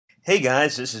Hey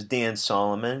guys, this is Dan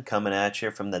Solomon coming at you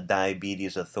from the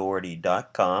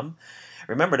diabetesauthority.com.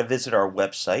 Remember to visit our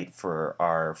website for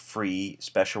our free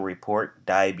special report,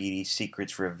 Diabetes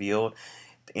Secrets Revealed,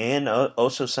 and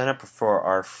also sign up for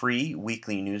our free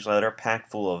weekly newsletter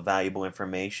packed full of valuable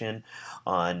information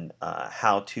on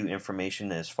how-to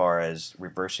information as far as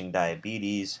reversing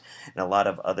diabetes and a lot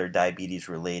of other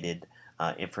diabetes-related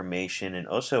information and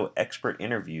also expert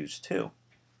interviews too.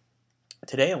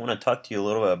 Today I want to talk to you a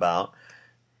little bit about,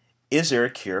 is there a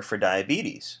cure for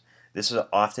diabetes? This is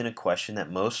often a question that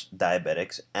most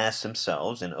diabetics ask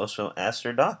themselves and also ask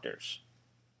their doctors.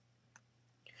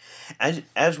 As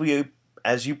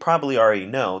you probably already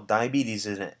know, diabetes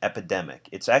is an epidemic.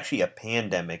 It's actually a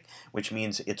pandemic, which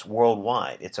means it's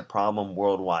worldwide. It's a problem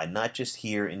worldwide, not just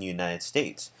here in the United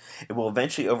States. It will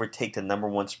eventually overtake the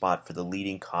 #1 spot for the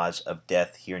leading cause of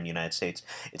death here in the United States.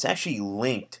 It's actually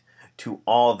linked to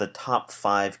all of the top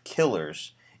 5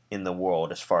 killers in the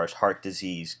world as far as heart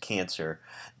disease, cancer.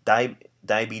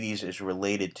 Diabetes is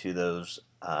related to those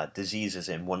diseases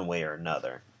in one way or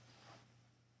another.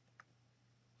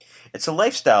 It's a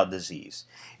lifestyle disease.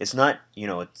 It's not,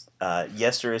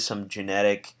 yes, there is some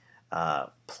genetic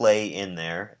play in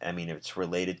there. I mean, it's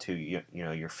related to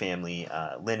your family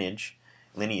lineage,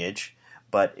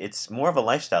 but it's more of a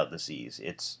lifestyle disease.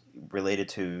 It's related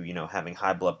to having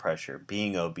high blood pressure,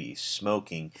 being obese,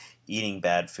 smoking, eating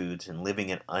bad foods, and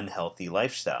living an unhealthy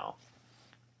lifestyle.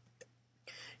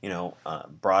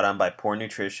 Brought on by poor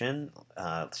nutrition,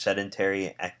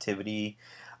 sedentary activity,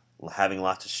 having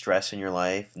lots of stress in your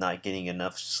life, not getting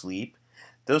enough sleep.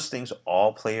 Those things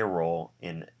all play a role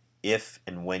in if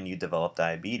and when you develop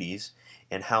diabetes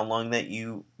and how long that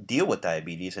you deal with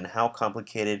diabetes and how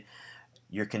complicated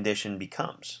your condition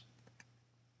becomes.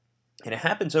 And it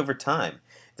happens over time.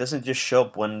 It doesn't just show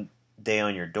up one day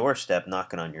on your doorstep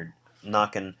knocking on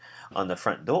the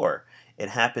front door. It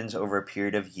happens over a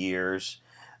period of years,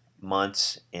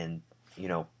 months, and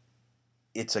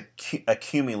it's a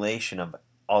accumulation of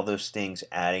all those things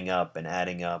adding up and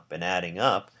adding up and adding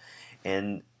up,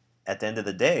 and at the end of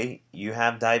the day, you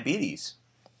have diabetes.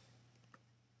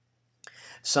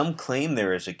 Some claim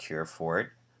there is a cure for it,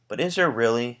 but is there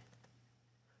really?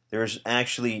 There's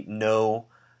actually no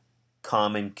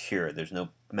common cure. There's no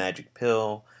magic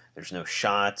pill, there's no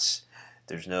shots,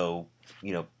 there's no,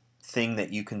 thing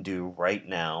that you can do right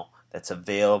now that's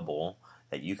available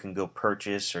that you can go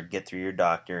purchase or get through your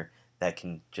doctor that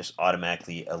can just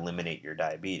automatically eliminate your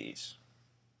diabetes.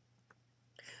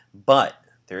 But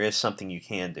there is something you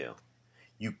can do.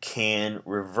 You can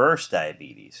reverse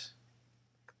diabetes.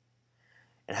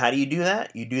 And how do you do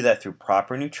that? You do that through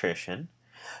proper nutrition,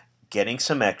 getting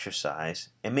some exercise,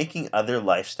 and making other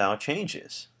lifestyle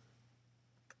changes.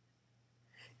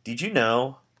 Did you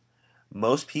know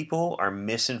most people are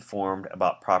misinformed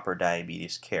about proper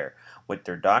diabetes care? What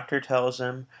their doctor tells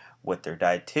them, what their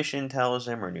dietitian tells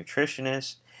them, or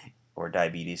nutritionist, or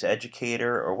diabetes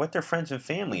educator, or what their friends and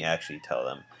family actually tell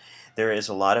them. There is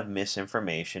a lot of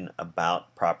misinformation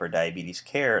about proper diabetes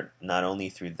care, not only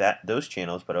through those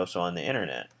channels, but also on the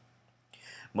internet.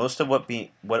 Most of what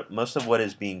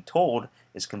is being told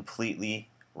is completely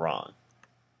wrong.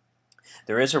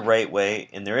 There is a right way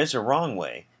and there is a wrong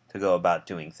way to go about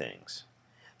doing things.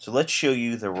 So let's show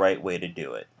you the right way to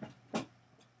do it.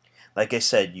 Like I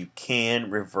said, you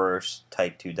can reverse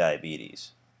type 2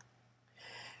 diabetes.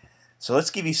 So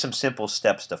let's give you some simple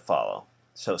steps to follow.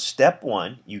 So step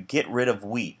 1, you get rid of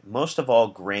wheat. Most of all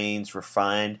grains,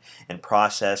 refined and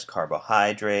processed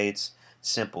carbohydrates,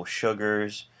 simple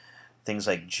sugars, things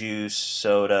like juice,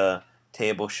 soda,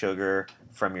 table sugar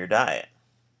from your diet.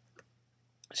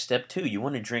 Step 2, you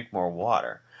want to drink more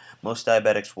water. Most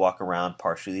diabetics walk around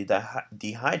partially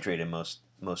dehydrated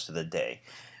most of the day.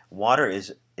 Water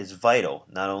is vital.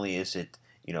 Not only is it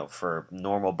for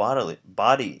normal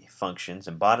body functions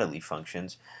and bodily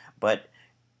functions, but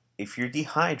if you're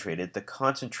dehydrated, the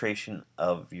concentration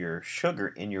of your sugar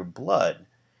in your blood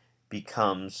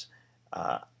becomes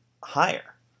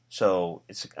higher. So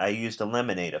I used the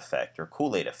lemonade effect or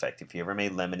Kool-Aid effect. If you ever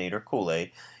made lemonade or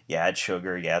Kool-Aid, you add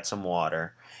sugar, you add some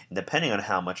water, and depending on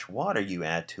how much water you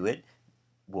add to it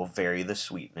will vary the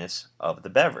sweetness of the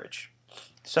beverage.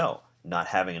 So not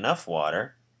having enough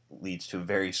water leads to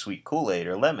very sweet Kool-Aid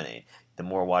or lemonade. The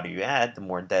more water you add, the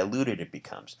more diluted it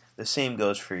becomes. The same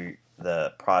goes for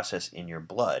the process in your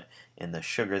blood and the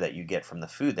sugar that you get from the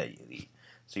food that you eat.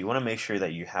 So you want to make sure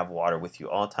that you have water with you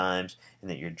all times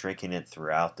and that you're drinking it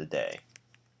throughout the day.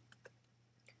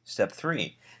 Step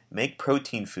 3, make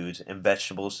protein foods and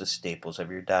vegetables the staples of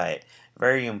your diet.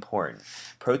 Very important.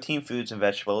 Protein foods and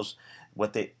vegetables,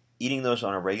 eating those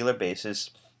on a regular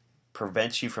basis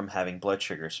prevents you from having blood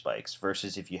sugar spikes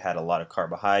versus if you had a lot of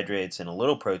carbohydrates and a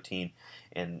little protein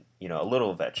and a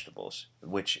little vegetables,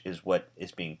 which is what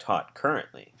is being taught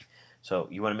currently. So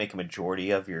you want to make a majority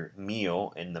of your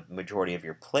meal and the majority of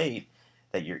your plate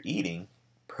that you're eating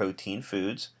protein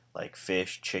foods like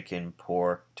fish, chicken,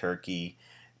 pork, turkey,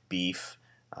 beef,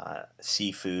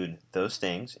 seafood, those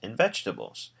things, and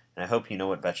vegetables. And I hope you know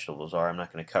what vegetables are. I'm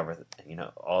not going to cover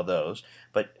all those,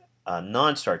 but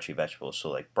non-starchy vegetables, so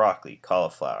like broccoli,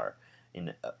 cauliflower.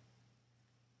 In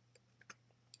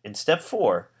step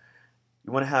 4,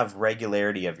 you want to have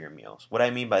regularity of your meals. What I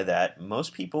mean by that,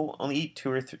 most people only eat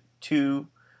 1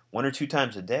 or 2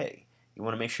 times a day. You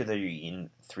want to make sure that you're eating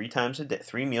 3 times a day,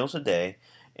 3 meals a day,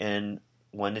 and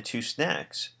 1 to 2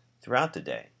 snacks throughout the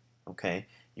day. Okay,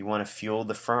 you want to fuel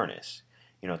the furnace.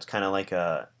 It's kind of like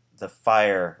the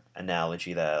fire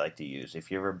analogy that I like to use. If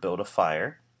you ever build a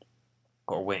fire,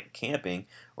 or went camping,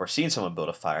 or seen someone build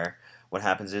a fire, what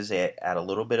happens is they add a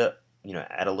little bit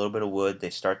of wood. They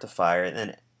start the fire, and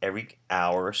then every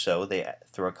hour or so they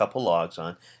throw a couple logs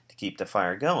on to keep the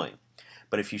fire going.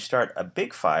 But if you start a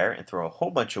big fire and throw a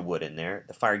whole bunch of wood in there,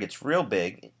 the fire gets real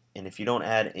big, and if you don't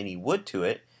add any wood to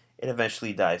it, it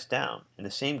eventually dies down. And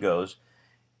the same goes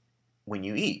when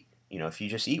you eat. If you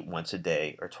just eat once a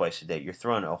day or twice a day, you're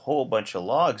throwing a whole bunch of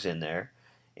logs in there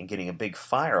and getting a big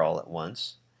fire all at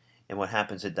once, and what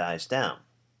happens, it dies down.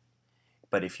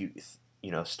 But if you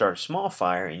start a small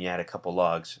fire and you add a couple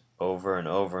logs over and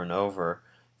over and over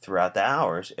throughout the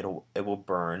hours, it will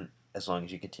burn as long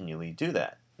as you continually do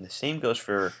that. And the same goes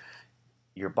for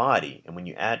your body, and when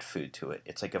you add food to it,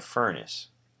 it's like a furnace,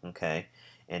 okay?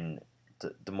 And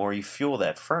the more you fuel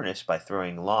that furnace by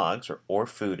throwing logs or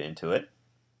food into it,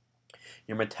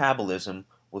 your metabolism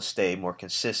will stay more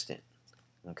consistent,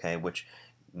 okay? Which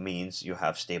means you'll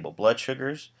have stable blood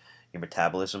sugars, your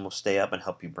metabolism will stay up and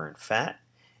help you burn fat,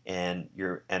 and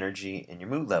your energy and your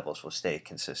mood levels will stay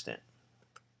consistent.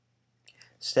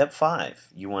 Step 5,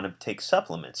 you want to take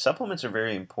supplements. Supplements are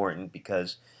very important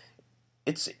because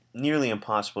it's nearly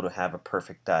impossible to have a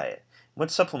perfect diet.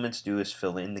 What supplements do is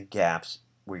fill in the gaps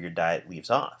where your diet leaves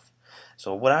off.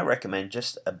 So what I recommend,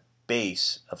 just a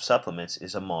base of supplements,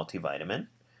 is a multivitamin.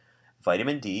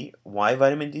 Vitamin D. Why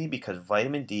vitamin D? Because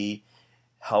vitamin D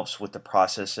helps with the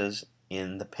processes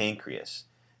in the pancreas.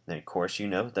 Then of course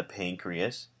the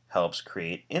pancreas helps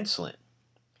create insulin.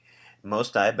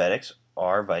 Most diabetics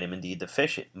are vitamin D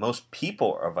deficient. Most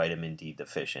people are vitamin D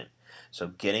deficient. So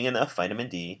getting enough vitamin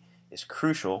D is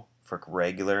crucial for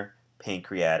regular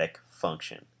pancreatic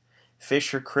function.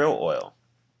 Fish or krill oil.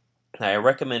 Now I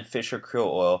recommend fish or krill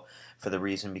oil for the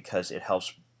reason because it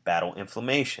helps battle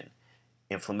inflammation.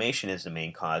 Inflammation is the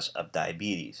main cause of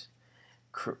diabetes.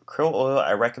 Krill oil,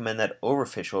 I recommend that over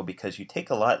fish oil because you take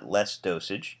a lot less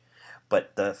dosage,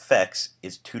 but the effects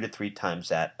is 2 to 3 times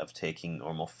that of taking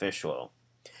normal fish oil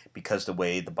because the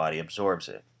way the body absorbs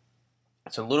it.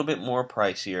 It's a little bit more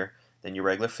pricier than your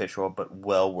regular fish oil, but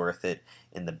well worth it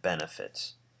in the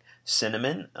benefits.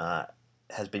 Cinnamon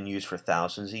has been used for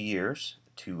thousands of years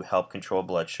to help control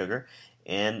blood sugar,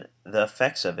 and the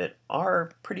effects of it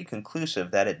are pretty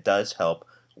conclusive that it does help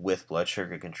with blood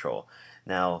sugar control.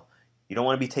 Now, you don't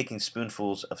want to be taking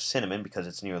spoonfuls of cinnamon because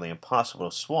it's nearly impossible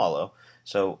to swallow,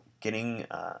 so getting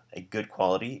a good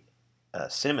quality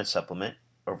cinnamon supplement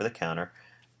over the counter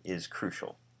is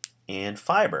crucial. And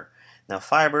fiber. Now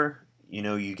fiber,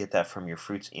 you get that from your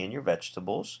fruits and your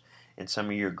vegetables and some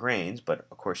of your grains, but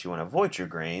of course you want to avoid your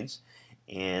grains.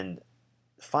 And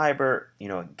fiber,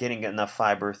 getting enough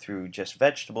fiber through just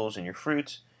vegetables and your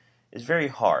fruits is very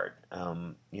hard.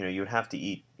 You would have to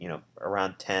eat,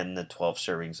 around 10 to 12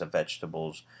 servings of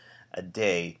vegetables a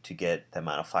day to get the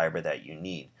amount of fiber that you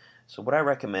need. So what I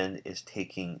recommend is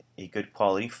taking a good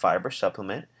quality fiber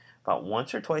supplement about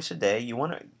once or twice a day. You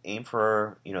want to aim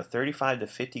for 35 to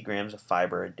 50 grams of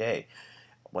fiber a day.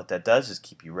 What that does is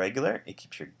keep you regular. It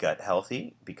keeps your gut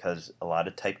healthy because a lot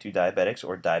of type 2 diabetics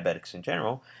or diabetics in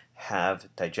general have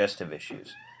digestive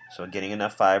issues. So getting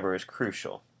enough fiber is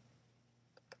crucial.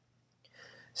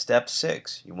 Step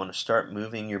 6, you want to start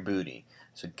moving your booty.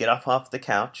 So get off the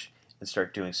couch and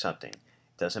start doing something.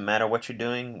 It doesn't matter what you're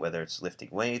doing, whether it's lifting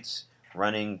weights,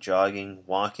 running, jogging,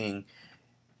 walking,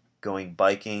 going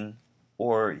biking,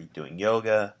 or doing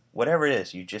yoga, whatever it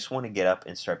is, you just want to get up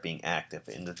and start being active.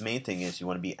 And the main thing is you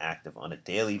want to be active on a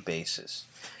daily basis.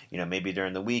 Maybe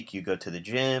during the week you go to the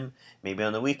gym, maybe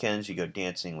on the weekends you go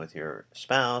dancing with your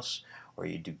spouse, or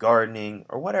you do gardening,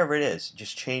 or whatever it is.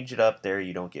 Just change it up there,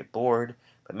 you don't get bored,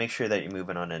 but make sure that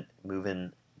you're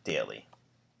moving daily.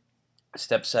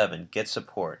 Step 7, get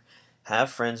support.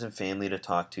 Have friends and family to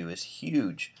talk to is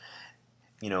huge.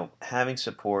 Having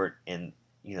support and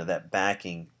that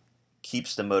backing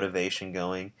keeps the motivation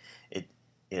going. It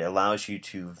it allows you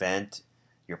to vent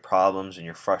your problems and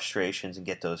your frustrations and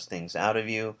get those things out of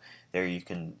you. There you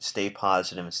can stay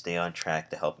positive and stay on track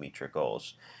to help meet your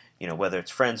goals. Whether it's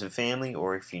friends and family,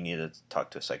 or if you need to talk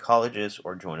to a psychologist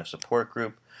or join a support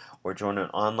group or join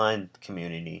an online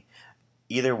community,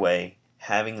 either way,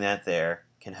 having that there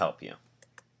can help you.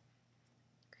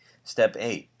 Step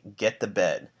 8, get the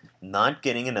bed. Not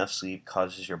getting enough sleep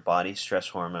causes your body's stress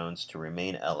hormones to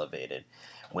remain elevated.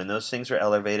 When those things are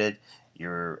elevated,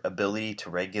 your ability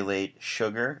to regulate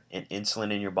sugar and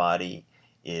insulin in your body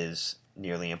is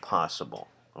nearly impossible,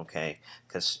 okay?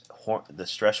 Because the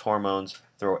stress hormones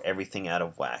throw everything out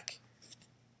of whack.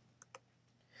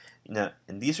 Now,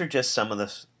 and these are just some of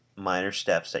the minor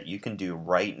steps that you can do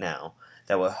right now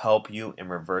that will help you in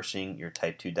reversing your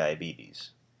type 2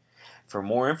 diabetes. For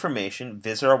more information,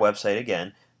 visit our website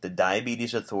again,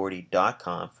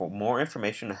 thediabetesauthority.com, for more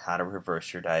information on how to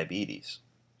reverse your diabetes.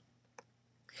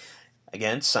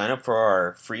 Again, sign up for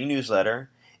our free newsletter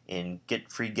and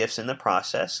get free gifts in the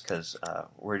process, because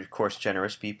we're, of course,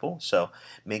 generous people. So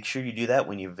make sure you do that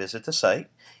when you visit the site.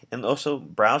 And also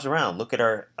browse around. Look at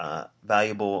our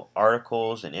valuable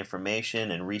articles and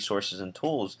information and resources and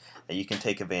tools that you can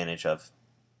take advantage of.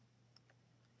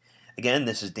 Again,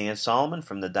 this is Dan Solomon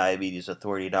from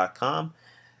thediabetesauthority.com.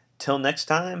 Till next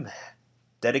time,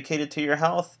 dedicated to your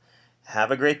health,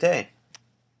 have a great day.